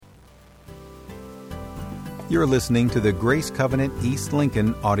You're listening to the Grace Covenant East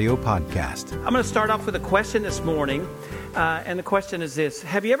Lincoln audio podcast. I'm going to start off with a question this morning, and the question is this.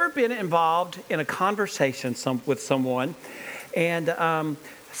 Have you ever been involved in a conversation with someone, and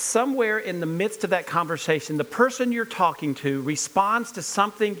somewhere in the midst of that conversation, the person you're talking to responds to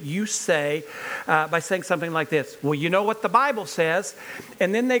something you say by saying something like this: well, you know what the Bible says,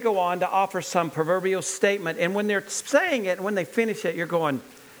 and then they go on to offer some proverbial statement, and when they're saying it, when they finish it, you're going,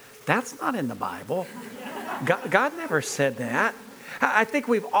 that's not in the Bible. God never said that. I think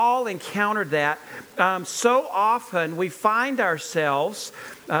we've all encountered that. So often we find ourselves,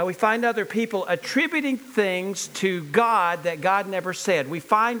 we find other people attributing things to God that God never said. We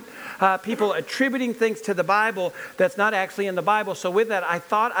find people attributing things to the Bible that's not actually in the Bible. So with that, I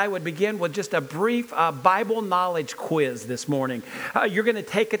thought I would begin with just a brief Bible knowledge quiz this morning. You're going to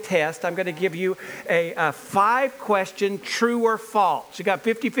take a test. I'm going to give you a 5-question true or false. You got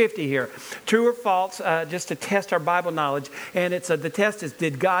 50-50 here. True or false, just to test our Bible knowledge. And the test is,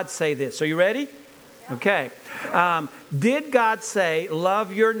 did God say this? Are you ready? Okay. Did God say,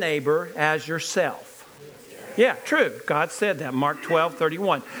 love your neighbor as yourself? Yeah, true. God said that. Mark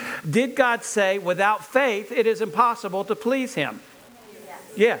 12:31. Did God say, without faith, it is impossible to please him?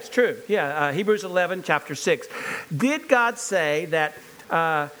 Yes, true. Yeah, Hebrews 11, chapter 6. Did God say that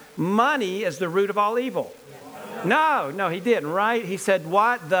money is the root of all evil? No, he didn't, right? He said,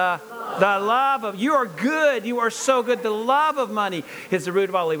 what? The love of, you are good, you are so good. The love of money is the root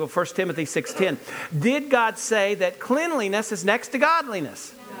of all evil. 1 Timothy 6:10. Did God say that cleanliness is next to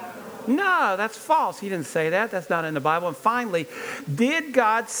godliness? No, that's false. He didn't say that. That's not in the Bible. And finally, did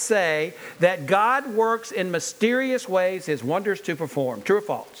God say that God works in mysterious ways his wonders to perform? True or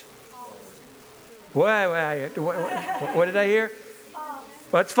false? Wait. What did I hear?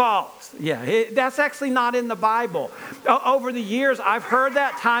 Well, it's false. Yeah, that's actually not in the Bible. Over the years, I've heard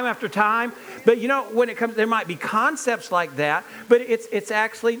that time after time. But you know, when it comes, there might be concepts like that, but it's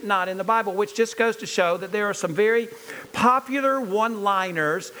actually not in the Bible, which just goes to show that there are some very popular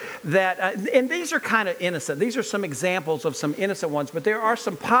one-liners that, and these are kind of innocent. These are some examples of some innocent ones, but there are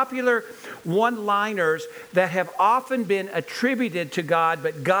some popular one-liners that have often been attributed to God,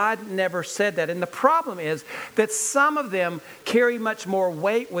 but God never said that. And the problem is that some of them carry much more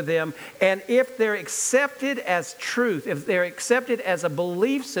weight with them, and if they're accepted as truth, if they're accepted as a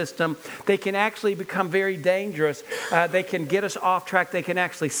belief system, they can actually become very dangerous. They can get us off track. They can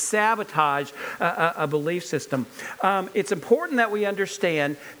actually sabotage a belief system. It's important that we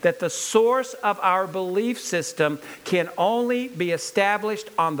understand that the source of our belief system can only be established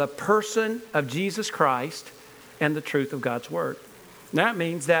on the person of Jesus Christ and the truth of God's Word. That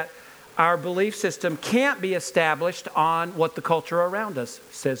means that our belief system can't be established on what the culture around us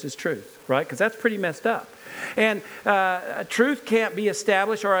says is truth, right? Because that's pretty messed up. And truth can't be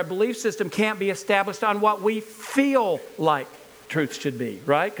established, or our belief system can't be established on what we feel like truth should be,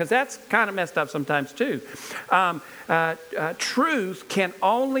 right? Because that's kind of messed up sometimes too. Truth can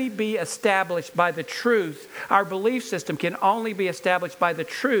only be established by the truth. Our belief system can only be established by the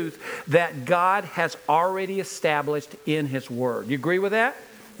truth that God has already established in His Word. You agree with that?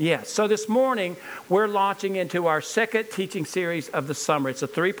 Yes. So this morning, we're launching into our second teaching series of the summer. It's a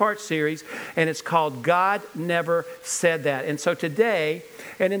 3-part series, and it's called God Never Said That. And so today,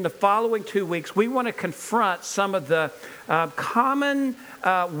 and in the following 2 weeks, we want to confront some of the common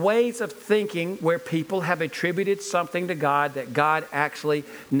ways of thinking where people have attributed something to God that God actually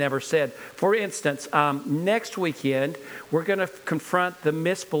never said. For instance, next weekend, we're going to confront the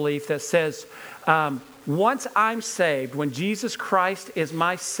misbelief that says, once I'm saved, when Jesus Christ is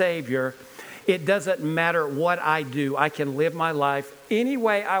my Savior, it doesn't matter what I do. I can live my life any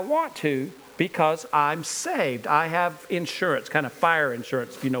way I want to because I'm saved. I have insurance, kind of fire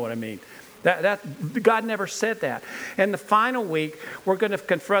insurance, if you know what I mean. That God never said that. And the final week, we're going to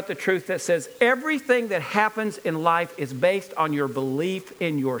confront the truth that says everything that happens in life is based on your belief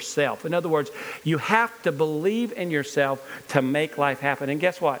in yourself. In other words, you have to believe in yourself to make life happen. And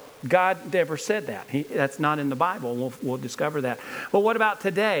guess what? God never said that. That's not in the Bible. We'll discover that. Well, what about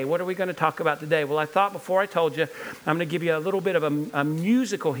today? What are we going to talk about today? Well, I thought before I told you, I'm going to give you a little bit of a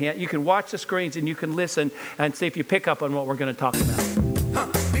musical hint. You can watch the screens and you can listen and see if you pick up on what we're going to talk about.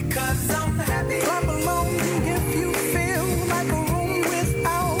 Because I'm happy. Clap along if you feel like a room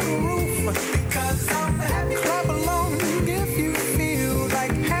without a roof. Because I'm happy. Clap along if you feel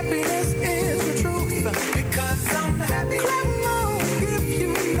like happiness is the truth. Because I'm happy. Clap along if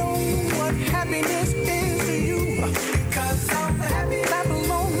you know what happiness is to you. Because I'm happy. Clap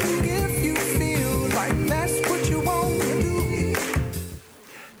along if you feel like that's what you want to do.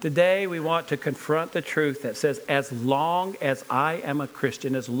 Today we want to confront the truth that says, as long as I am a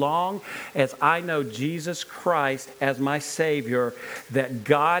Christian, as long as I know Jesus Christ as my Savior, that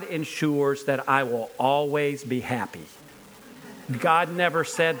God ensures that I will always be happy. God never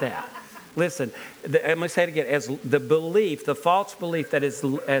said that. Listen, let me say it again. As the belief, the false belief that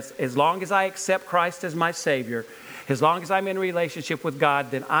as long as I accept Christ as my Savior, as long as I'm in a relationship with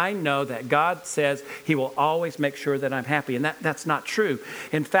God, then I know that God says He will always make sure that I'm happy. And that's not true.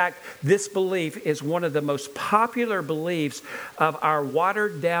 In fact, this belief is one of the most popular beliefs of our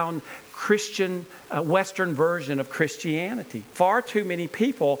watered down Christian, Western version of Christianity. Far too many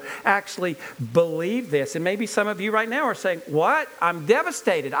people actually believe this. And maybe some of you right now are saying, what? I'm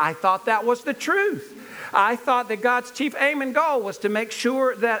devastated. I thought that was the truth. I thought that God's chief aim and goal was to make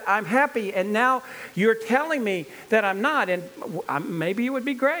sure that I'm happy. And now you're telling me that I'm not. And maybe it would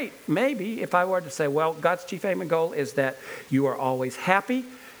be great. Maybe if I were to say, well, God's chief aim and goal is that you are always happy.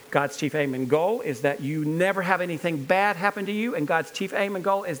 God's chief aim and goal is that you never have anything bad happen to you. And God's chief aim and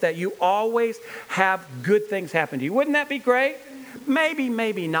goal is that you always have good things happen to you. Wouldn't that be great? Maybe,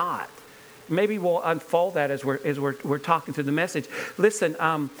 maybe not. Maybe we'll unfold that as we're talking through the message.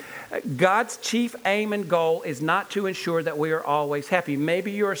 Listen, God's chief aim and goal is not to ensure that we are always happy.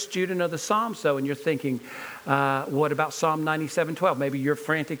 Maybe you're a student of the Psalms, though, and you're thinking, what about Psalm 97:12? Maybe you're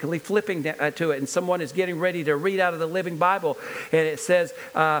frantically flipping to it, and someone is getting ready to read out of the Living Bible, and it says,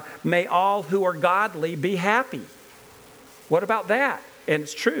 may all who are godly be happy. What about that? And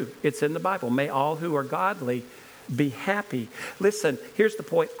it's true. It's in the Bible. May all who are godly be happy. Listen, here's the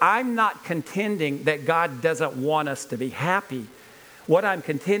point. I'm not contending that God doesn't want us to be happy. What I'm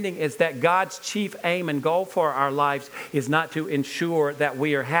contending is that God's chief aim and goal for our lives is not to ensure that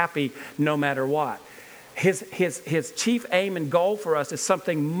we are happy no matter what. His chief aim and goal for us is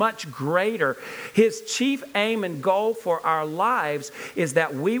something much greater. His chief aim and goal for our lives is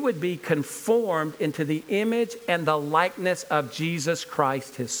that we would be conformed into the image and the likeness of Jesus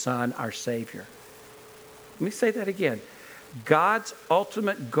Christ, His Son, our Savior. Let me say that again. God's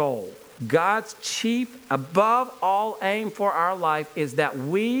ultimate goal, God's chief, above all aim for our life is that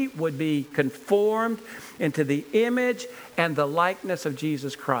we would be conformed into the image and the likeness of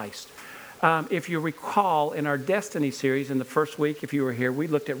Jesus Christ. If you recall, in our Destiny series in the first week, if you were here, we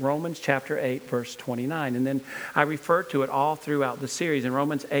looked at Romans chapter 8, verse 29. And then I referred to it all throughout the series. And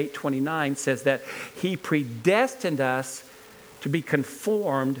Romans 8:29 says that He predestined us to be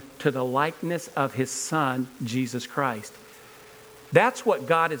conformed to the likeness of His Son, Jesus Christ. That's what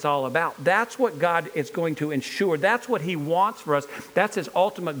God is all about. That's what God is going to ensure. That's what He wants for us. That's His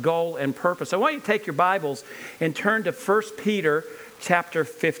ultimate goal and purpose. I want you to take your Bibles and turn to 1 Peter chapter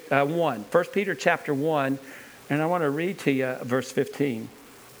 1. 1 Peter chapter 1, and I want to read to you verse 15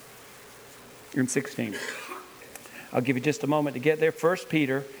 and 16. I'll give you just a moment to get there. 1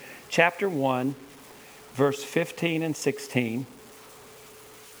 Peter chapter 1, verse 15 and 16.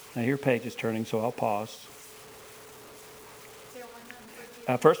 Now your page is turning, so I'll pause.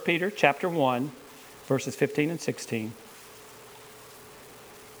 1 Peter chapter 1, verses 15 and 16.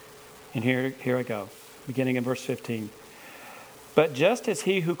 And here I go, beginning in verse 15. But just as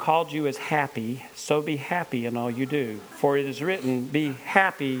He who called you is happy, so be happy in all you do. For it is written, be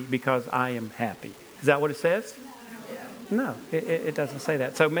happy because I am happy. Is that what it says? No, it doesn't say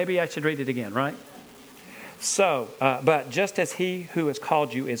that. So maybe I should read it again, right? So, but just as He who has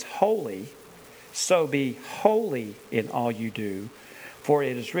called you is holy, so be holy in all you do. For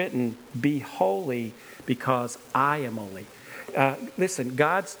it is written, be holy because I am holy. Listen,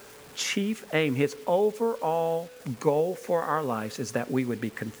 God's chief aim, His overall goal for our lives is that we would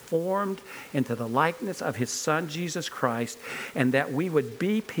be conformed into the likeness of His Son, Jesus Christ, and that we would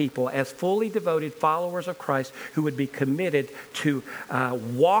be people as fully devoted followers of Christ who would be committed to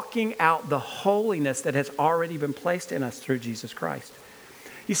walking out the holiness that has already been placed in us through Jesus Christ.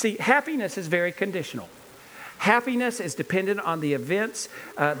 You see, happiness is very conditional. Happiness is dependent on the events,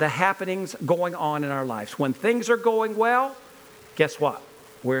 the happenings going on in our lives. When things are going well, guess what?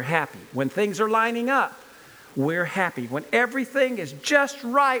 We're happy. When things are lining up, we're happy. When everything is just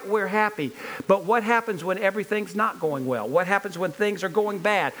right, we're happy. But what happens when everything's not going well? What happens when things are going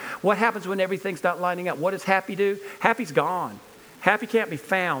bad? What happens when everything's not lining up? What does happy do? Happy's gone. Happy can't be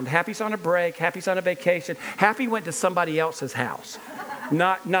found. Happy's on a break. Happy's on a vacation. Happy went to somebody else's house.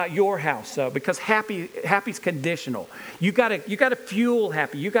 Not your house, though, because happy's conditional. You gotta fuel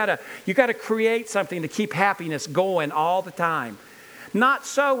happy. You gotta create something to keep happiness going all the time. Not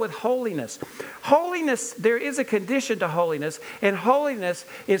so with holiness. Holiness, there is a condition to holiness, and holiness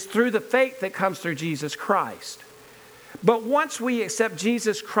is through the faith that comes through Jesus Christ. But once we accept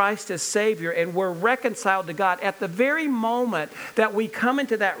Jesus Christ as Savior and we're reconciled to God, at the very moment that we come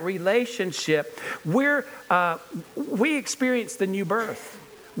into that relationship, we experience the new birth.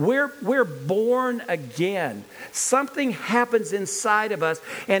 We're born again. Something happens inside of us.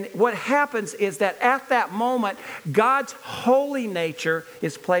 And what happens is that at that moment, God's holy nature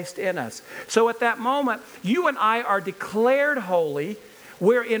is placed in us. So at that moment, you and I are declared holy.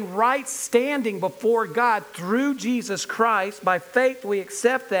 We're in right standing before God through Jesus Christ. By faith, we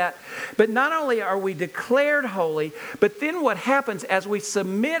accept that. But not only are we declared holy, but then what happens as we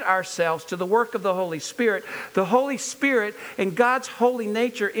submit ourselves to the work of the Holy Spirit and God's holy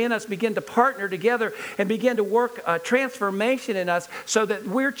nature in us begin to partner together and begin to work a transformation in us so that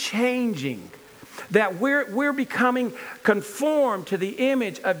we're changing. That we're becoming conformed to the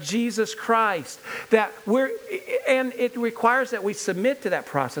image of Jesus Christ. And it requires that we submit to that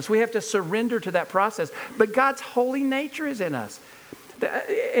process. We have to surrender to that process. But God's holy nature is in us.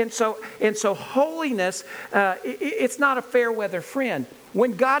 And so holiness, it's not a fair weather friend.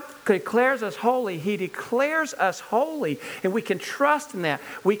 When God declares us holy, He declares us holy. And we can trust in that.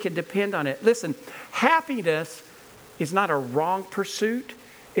 We can depend on it. Listen, happiness is not a wrong pursuit.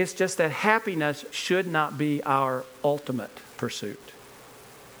 It's just that happiness should not be our ultimate pursuit.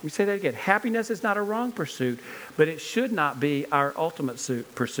 We say that again. Happiness is not a wrong pursuit, but it should not be our ultimate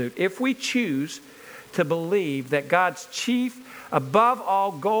pursuit. If we choose to believe that God's chief, above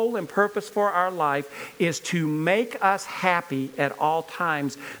all, goal and purpose for our life is to make us happy at all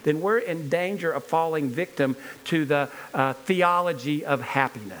times, then we're in danger of falling victim to the theology of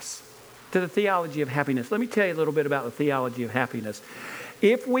happiness. To the theology of happiness. Let me tell you a little bit about the theology of happiness.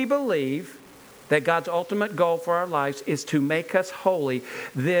 If we believe that God's ultimate goal for our lives is to make us holy,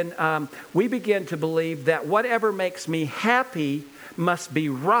 then we begin to believe that whatever makes me happy must be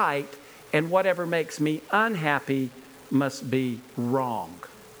right, and whatever makes me unhappy must be wrong.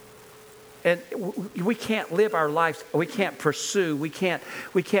 And we can't live our lives, we can't pursue, we can't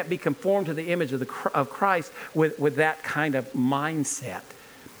be conformed to the image of Christ with that kind of mindset.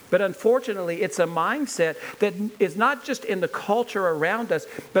 But unfortunately, it's a mindset that is not just in the culture around us,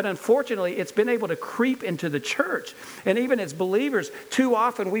 but unfortunately, it's been able to creep into the church. And even as believers, too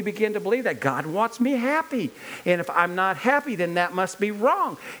often we begin to believe that God wants me happy. And if I'm not happy, then that must be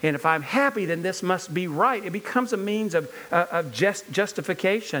wrong. And if I'm happy, then this must be right. It becomes a means of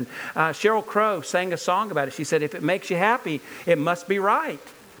justification. Sheryl Crow sang a song about it. She said, if it makes you happy, it must be right.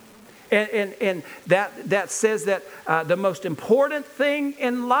 And that says that the most important thing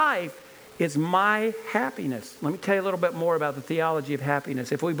in life is my happiness. Let me tell you a little bit more about the theology of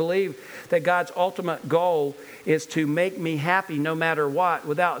happiness. If we believe that God's ultimate goal is to make me happy no matter what,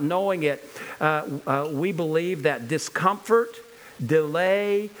 without knowing it, we believe that discomfort,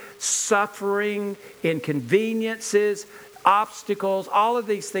 delay, suffering, inconveniences, obstacles, all of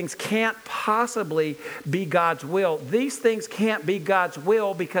these things can't possibly be God's will. These things can't be God's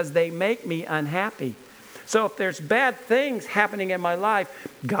will because they make me unhappy. So if there's bad things happening in my life,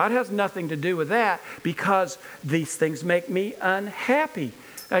 God has nothing to do with that because these things make me unhappy.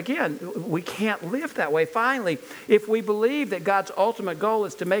 Again, we can't live that way. Finally, if we believe that God's ultimate goal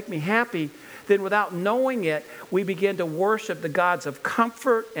is to make me happy, then without knowing it, we begin to worship the gods of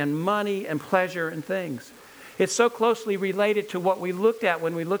comfort and money and pleasure and things. It's so closely related to what we looked at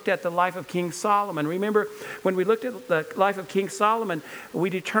when we looked at the life of King Solomon. Remember, when we looked at the life of King Solomon, we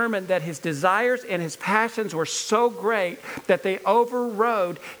determined that his desires and his passions were so great that they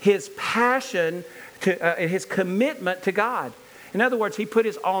overrode his passion, his commitment to God. In other words, he put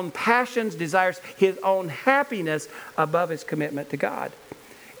his own passions, desires, his own happiness above his commitment to God.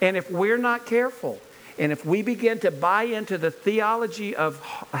 And if we're not careful, and if we begin to buy into the theology of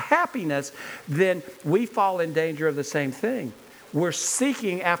happiness, then we fall in danger of the same thing. We're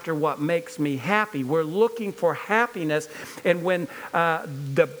seeking after what makes me happy. We're looking for happiness. And when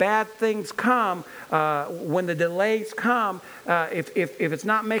the bad things come, when the delays come, if it's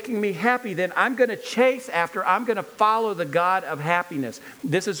not making me happy, then I'm going to chase after, I'm going to follow the God of happiness.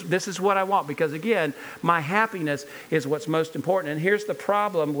 This is what I want because, again, my happiness is what's most important. And here's the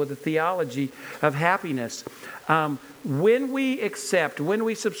problem with the theology of happiness. When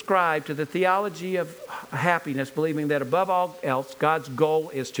we subscribe to the theology of happiness, believing that above all else, God's goal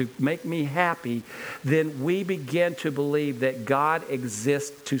is to make me happy, then we begin to believe that God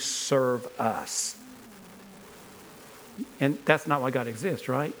exists to serve us. And that's not why God exists,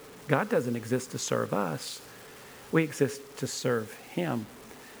 right? God doesn't exist to serve us. We exist to serve Him.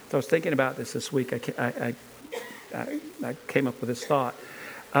 So I was thinking about this week. I came up with this thought.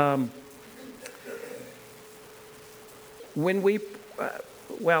 When we,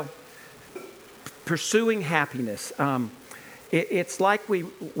 pursuing happiness. It's like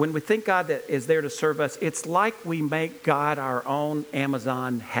when we think God that is there to serve us, it's like we make God our own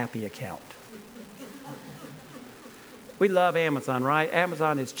Amazon happy account. We love Amazon, right?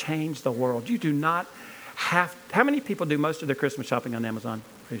 Amazon has changed the world. You do not have... How many people do most of their Christmas shopping on Amazon?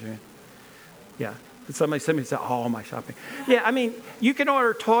 Raise your hand. Yeah. Somebody said, oh, my shopping. Yeah, I mean, you can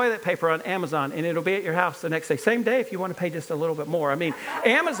order toilet paper on Amazon, and it'll be at your house the next day. Same day if you want to pay just a little bit more. I mean,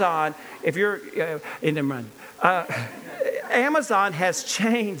 Amazon, if you're... Amazon has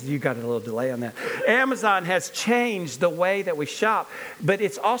changed. You got a little delay on that. Amazon has changed the way that we shop, but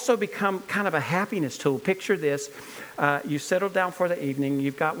it's also become kind of a happiness tool. Picture this. You settle down for the evening.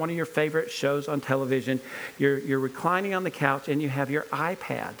 You've got one of your favorite shows on television. You're reclining on the couch, and you have your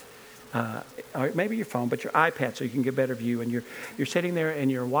iPad. Or maybe your phone, but your iPad, so you can get a better view. And you're sitting there,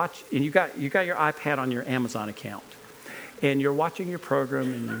 and you're watching, and you got your iPad on your Amazon account, and you're watching your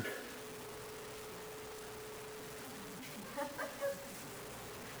program,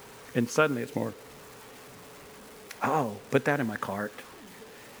 and suddenly it's more. Oh, put that in my cart.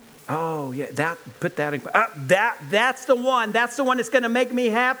 Oh yeah, put that in. That's the one. That's the one that's going to make me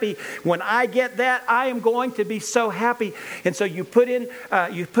happy. When I get that, I am going to be so happy. And so you put it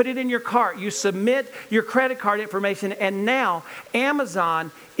in your cart. You submit your credit card information, and now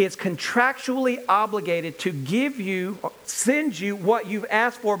Amazon is contractually obligated to send you what you've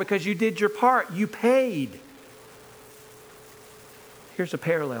asked for because you did your part. You paid. Here's a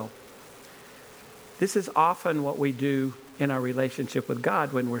parallel. This is often what we do in our relationship with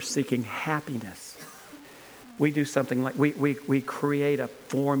God when we're seeking happiness. We do something like we create a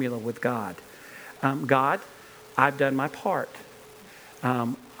formula with God. God, I've done my part.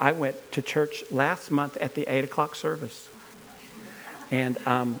 I went to church last month at the 8 o'clock service. And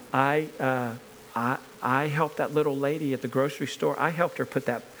I helped that little lady at the grocery store. I helped her put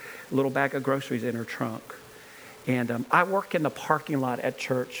that little bag of groceries in her trunk. And I work in the parking lot at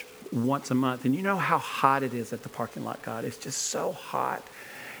church once a month. And you know how hot it is at the parking lot, God. It's just so hot.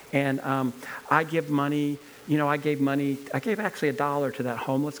 And I give money. I gave actually $1 to that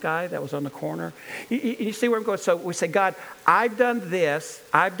homeless guy that was on the corner. You see where I'm going? So we say, God, I've done this.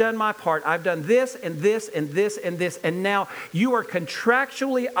 I've done my part. I've done this and this and this and this. And now you are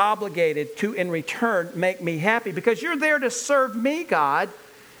contractually obligated to, in return, make me happy because you're there to serve me, God.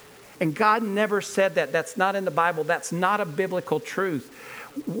 And God never said that. That's not in the Bible. That's not a biblical truth.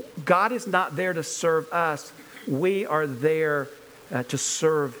 God is not there to serve us. We are there to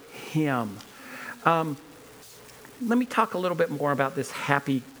serve Him. Let me talk a little bit more about this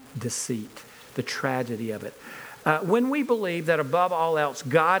happy deceit, the tragedy of it. When we believe that above all else,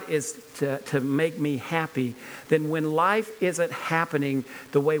 God is to make me happy, then when life isn't happening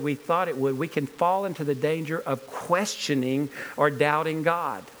the way we thought it would, we can fall into the danger of questioning or doubting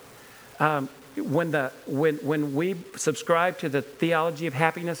God. When we subscribe to the theology of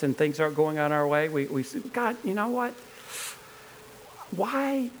happiness and things aren't going on our way, we say, God, you know what?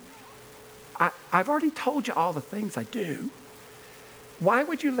 Why? I've already told you all the things I do. Why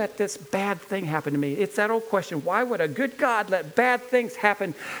would you let this bad thing happen to me? It's that old question. Why would a good God let bad things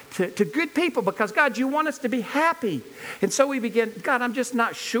happen to good people? Because, God, you want us to be happy. And so we begin, God, I'm just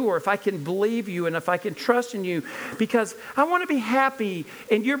not sure if I can believe you and if I can trust in you because I want to be happy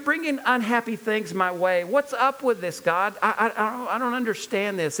and you're bringing unhappy things my way. What's up with this, God? I don't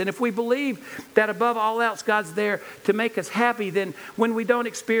understand this. And if we believe that above all else, God's there to make us happy, then when we don't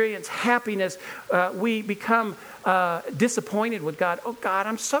experience happiness, we become disappointed with God. Oh God,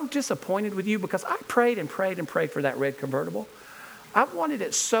 I'm so disappointed with you because I prayed and prayed and prayed for that red convertible. I wanted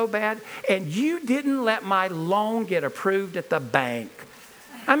it so bad and you didn't let my loan get approved at the bank.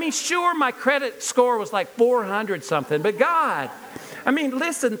 I mean, sure, my credit score was like 400 something, but God, I mean,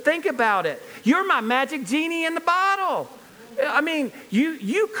 listen, think about it. You're my magic genie in the bottle. I mean,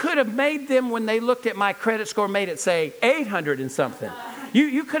 you could have made them, when they looked at my credit score, made it say 800 and something.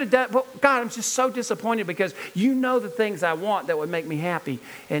 You could have done, well, God, I'm just so disappointed because you know the things I want that would make me happy,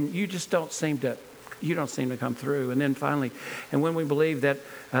 and you just don't seem to come through. And then finally, and when we believe that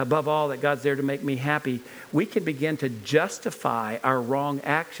above all that God's there to make me happy, we can begin to justify our wrong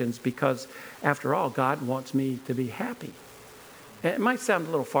actions because, after all, God wants me to be happy. And it might sound a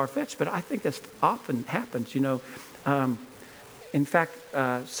little far-fetched, but I think this often happens. In fact,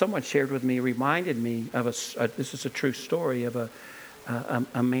 someone shared with me, reminded me of this is a true story of a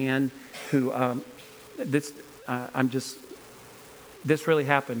man who this really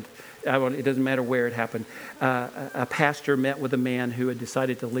happened. It doesn't matter where it happened. A pastor met with a man who had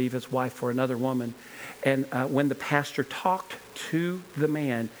decided to leave his wife for another woman, and when the pastor talked to the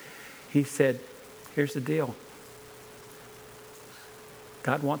man, he said, "Here's the deal.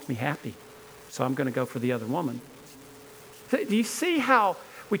 God wants me happy. so I'm going to go for the other woman. Do you see how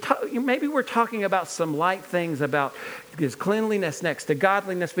maybe we're talking about some light things about this cleanliness next to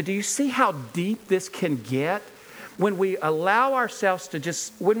godliness, but do you see how deep this can get when we allow ourselves to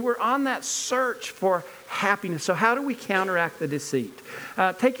when we're on that search for happiness? So how do we counteract the deceit?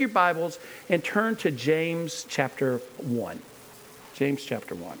 Take your Bibles and turn to James chapter 1. James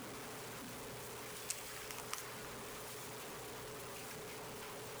chapter 1.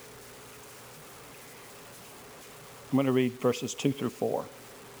 I'm going to read verses 2 through 4.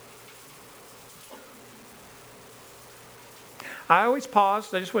 I always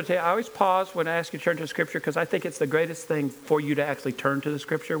pause. I just want to tell you, I always pause when I ask you to turn to the Scripture because I think it's the greatest thing for you to actually turn to the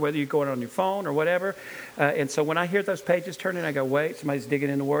Scripture, whether you're going on your phone or whatever. And so when I hear those pages turning, I go, wait, somebody's digging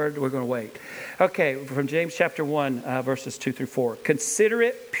in the Word. We're going to wait. Okay, from James chapter 1, verses 2 through 4. Consider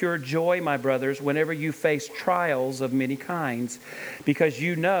it pure joy, my brothers, whenever you face trials of many kinds, because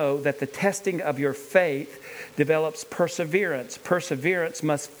you know that the testing of your faith develops perseverance. Perseverance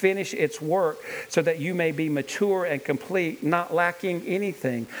must finish its work so that you may be mature and complete, not lacking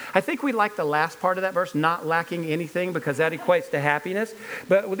anything. I think we like the last part of that verse, not lacking anything, because that equates to happiness.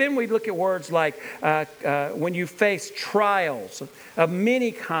 But then we look at words like when you face trials of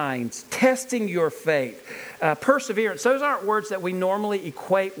many kinds, testing your faith, perseverance. Those aren't words that we normally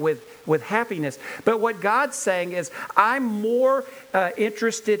equate with happiness. But what God's saying is, I'm more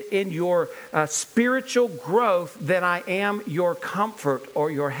interested in your spiritual growth than I am your comfort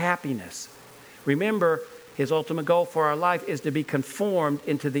or your happiness. Remember, his ultimate goal for our life is to be conformed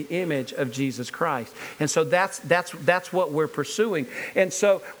into the image of Jesus Christ. And so that's what we're pursuing. And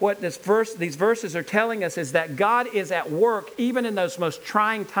so what these verses are telling us is that God is at work, even in those most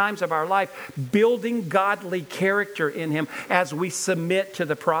trying times of our life, building godly character in him as we submit to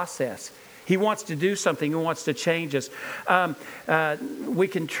the process. He wants to do something. He wants to change us. We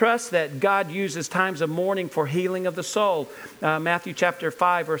can trust that God uses times of mourning for healing of the soul. Matthew chapter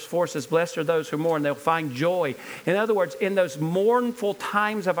 5, verse 4 says, blessed are those who mourn. They'll find joy. In other words, in those mournful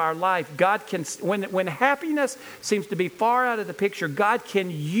times of our life, God can, when happiness seems to be far out of the picture, God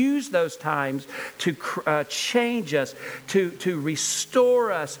can use those times to change us, to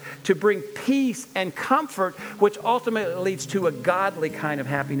restore us, to bring peace and comfort, which ultimately leads to a godly kind of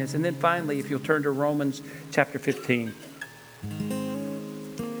happiness. And then finally, if you'll turn to Romans chapter 15.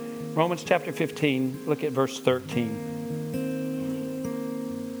 Romans chapter 15, look at verse 13.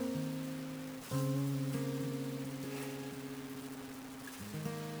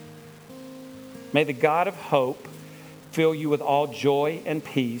 May the God of hope fill you with all joy and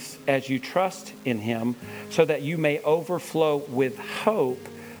peace as you trust in him, so that you may overflow with hope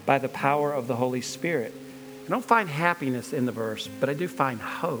by the power of the Holy Spirit. I don't find happiness in the verse, but I do find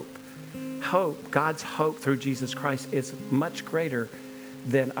hope. Hope, God's hope through Jesus Christ, is much greater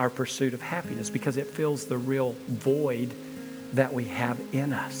than our pursuit of happiness because it fills the real void that we have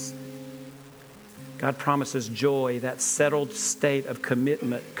in us. God promises joy, that settled state of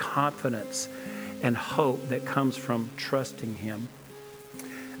commitment, confidence, and hope that comes from trusting him.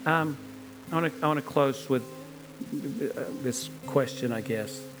 I want to close with this question, I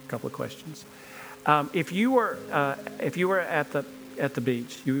guess, a couple of questions. If you were at the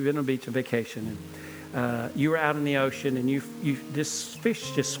beach, you were on the beach on vacation, and you were out in the ocean, and this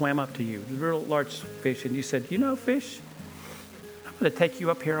fish just swam up to you, a real large fish, and you said, you know, fish, I'm going to take you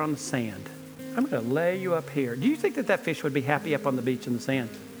up here on the sand. I'm going to lay you up here. Do you think that fish would be happy up on the beach in the sand?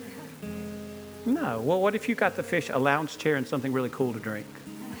 No. Well, what if you got the fish a lounge chair and something really cool to drink?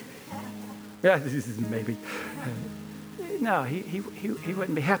 Yeah, maybe. No, he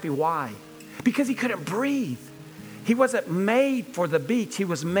wouldn't be happy. Why? Because he couldn't breathe. He wasn't made for the beach. He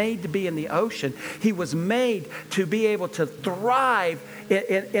was made to be in the ocean. He was made to be able to thrive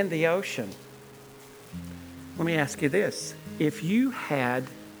in the ocean. Let me ask you this. If you had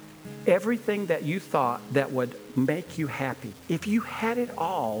everything that you thought that would make you happy, if you had it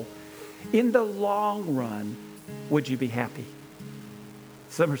all, in the long run, would you be happy?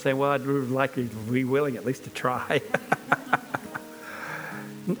 Some are saying, well, I'd like to be willing at least to try.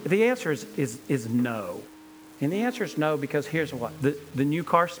 The answer is no. And the answer is no, because here's what. The new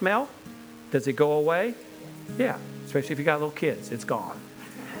car smell, does it go away? Yeah, especially if you got little kids, it's gone.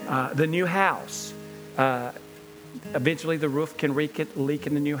 The new house, eventually the roof can leak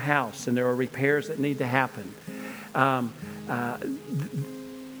in the new house, and there are repairs that need to happen.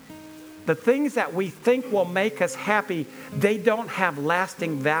 The things that we think will make us happy, they don't have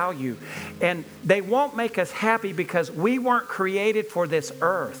lasting value. And they won't make us happy because we weren't created for this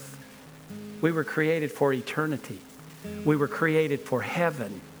earth. We were created for eternity. We were created for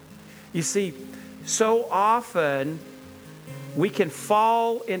heaven. You see, so often we can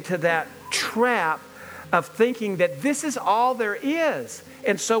fall into that trap of thinking that this is all there is.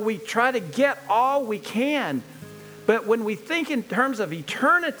 And so we try to get all we can. But when we think in terms of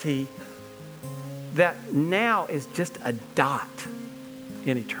eternity, that now is just a dot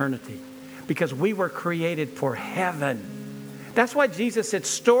in eternity. Because we were created for heaven. That's why Jesus said,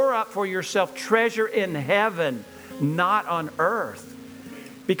 store up for yourself treasure in heaven, not on earth.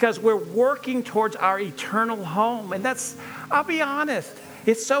 Because we're working towards our eternal home. And that's, I'll be honest,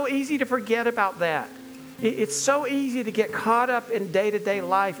 it's so easy to forget about that. It's so easy to get caught up in day-to-day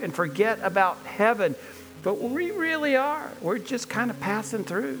life and forget about heaven. But we really are. We're just kind of passing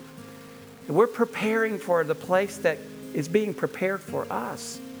through. We're preparing for the place that is being prepared for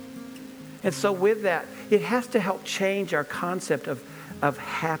us. And so with that, it has to help change our concept of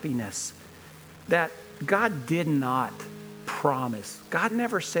happiness. That God did not promise. God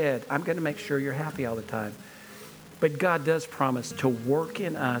never said, I'm going to make sure you're happy all the time. But God does promise to work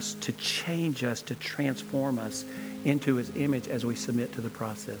in us, to change us, to transform us into His image as we submit to the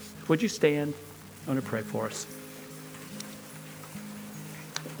process. Would you stand? I want to pray for us.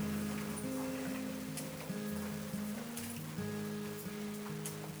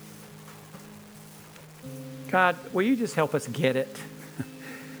 God, will you just help us get it?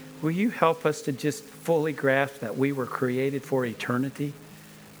 Will you help us to just fully grasp that we were created for eternity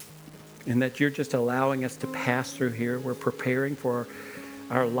and that you're just allowing us to pass through here? We're preparing for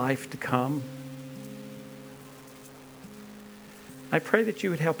our life to come. I pray that you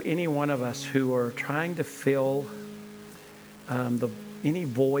would help any one of us who are trying to fill any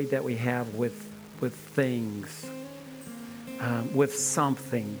void that we have with things. With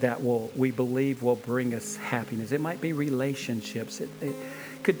something that we believe will bring us happiness. It might be relationships. It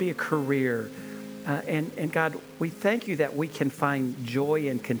could be a career. And God, we thank you that we can find joy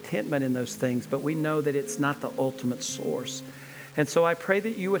and contentment in those things, but we know that it's not the ultimate source. And so I pray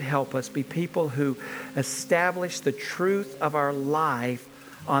that you would help us be people who establish the truth of our life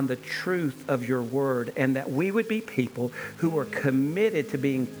on the truth of your word, and that we would be people who are committed to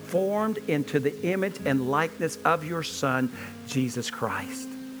being formed into the image and likeness of your Son, Jesus Christ.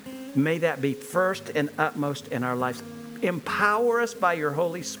 May that be first and utmost in our lives. Empower us by your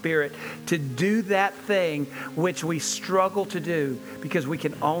Holy Spirit to do that thing which we struggle to do, because we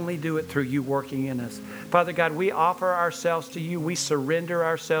can only do it through you working in us. Father God, we offer ourselves to you. We surrender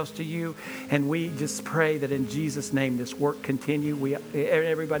ourselves to you. And we just pray that in Jesus' name this work continue.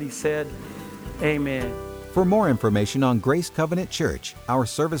 Everybody said, amen. For more information on Grace Covenant Church, our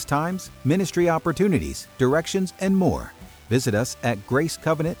service times, ministry opportunities, directions, and more, visit us at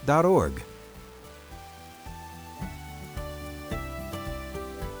gracecovenant.org.